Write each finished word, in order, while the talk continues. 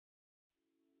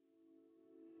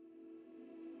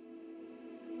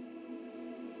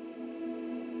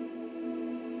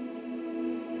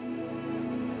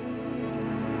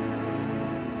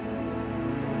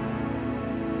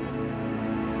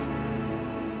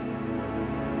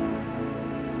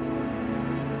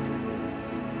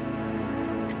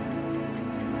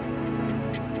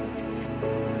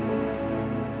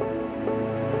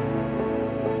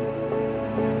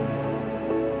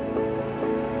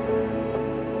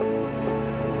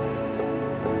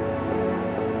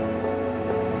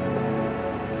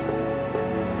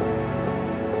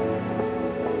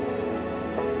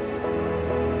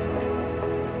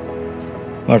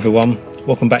Hi everyone,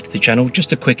 welcome back to the channel.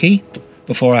 Just a quickie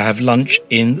before I have lunch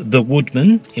in the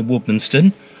Woodman in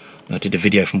Woodmansterne. I did a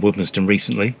video from Woodmansterne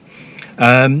recently.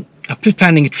 I'm just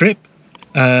planning a trip.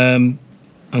 I'm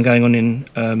going on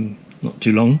in not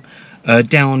too long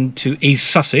down to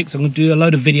East Sussex. I'm going to do a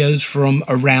load of videos from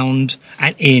around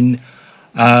and in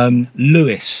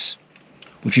Lewes,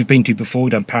 which we've been to before.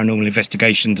 We've done paranormal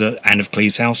investigations at Anne of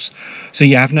Cleves' house. So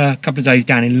yeah, having a couple of days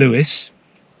down in Lewes.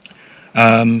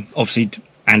 Obviously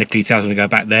Anne of Cleves' house, I'm going to go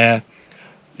back there.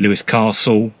 Lewes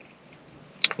Castle,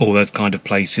 all those kind of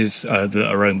places that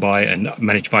are owned by and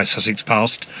managed by Sussex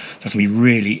Past. That's going to be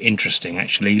really interesting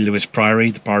actually. Lewes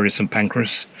Priory, the Priory of St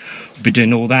Pancras. We'll be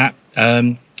doing all that.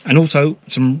 And also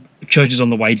some churches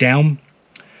on the way down,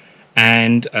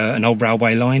 and an old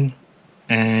railway line,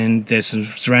 and there's some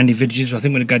surrounding villages. I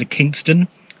think we're going to go to Kingston,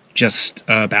 just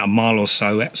about a mile or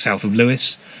so south of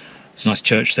Lewes. It's a nice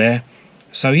church there.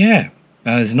 So yeah,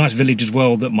 there's a nice village as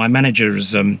well that my manager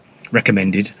has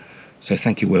recommended, so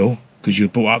thank you, Will, because you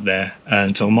were brought up there,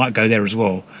 and so I might go there as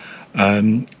well.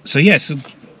 So yeah, it's a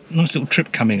nice little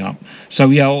trip coming up.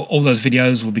 So yeah, all those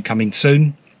videos will be coming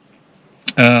soon.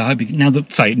 I hope now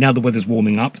the weather's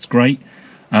warming up, it's great.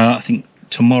 I think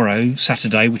tomorrow,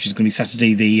 Saturday, which is going to be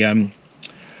Saturday the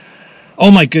oh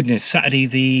my goodness, Saturday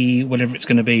the whatever it's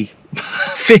going to be,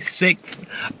 5th, 6th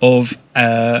of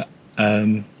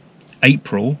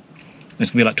April. It's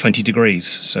going to be like 20 degrees,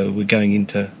 so we're going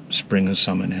into spring and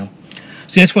summer now.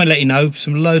 So I just want to let you know,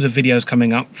 some loads of videos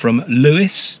coming up from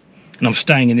Lewes, and I'm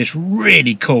staying in this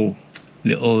really cool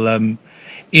little,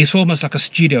 it's almost like a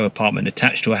studio apartment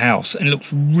attached to a house, and it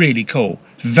looks really cool.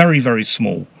 It's very, very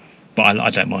small, but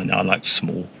I don't mind that, I like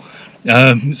small.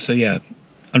 So yeah,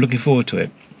 I'm looking forward to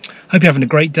it. Hope you're having a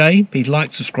great day. Please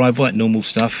like, subscribe, all that normal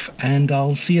stuff, and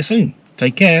I'll see you soon.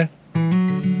 Take care.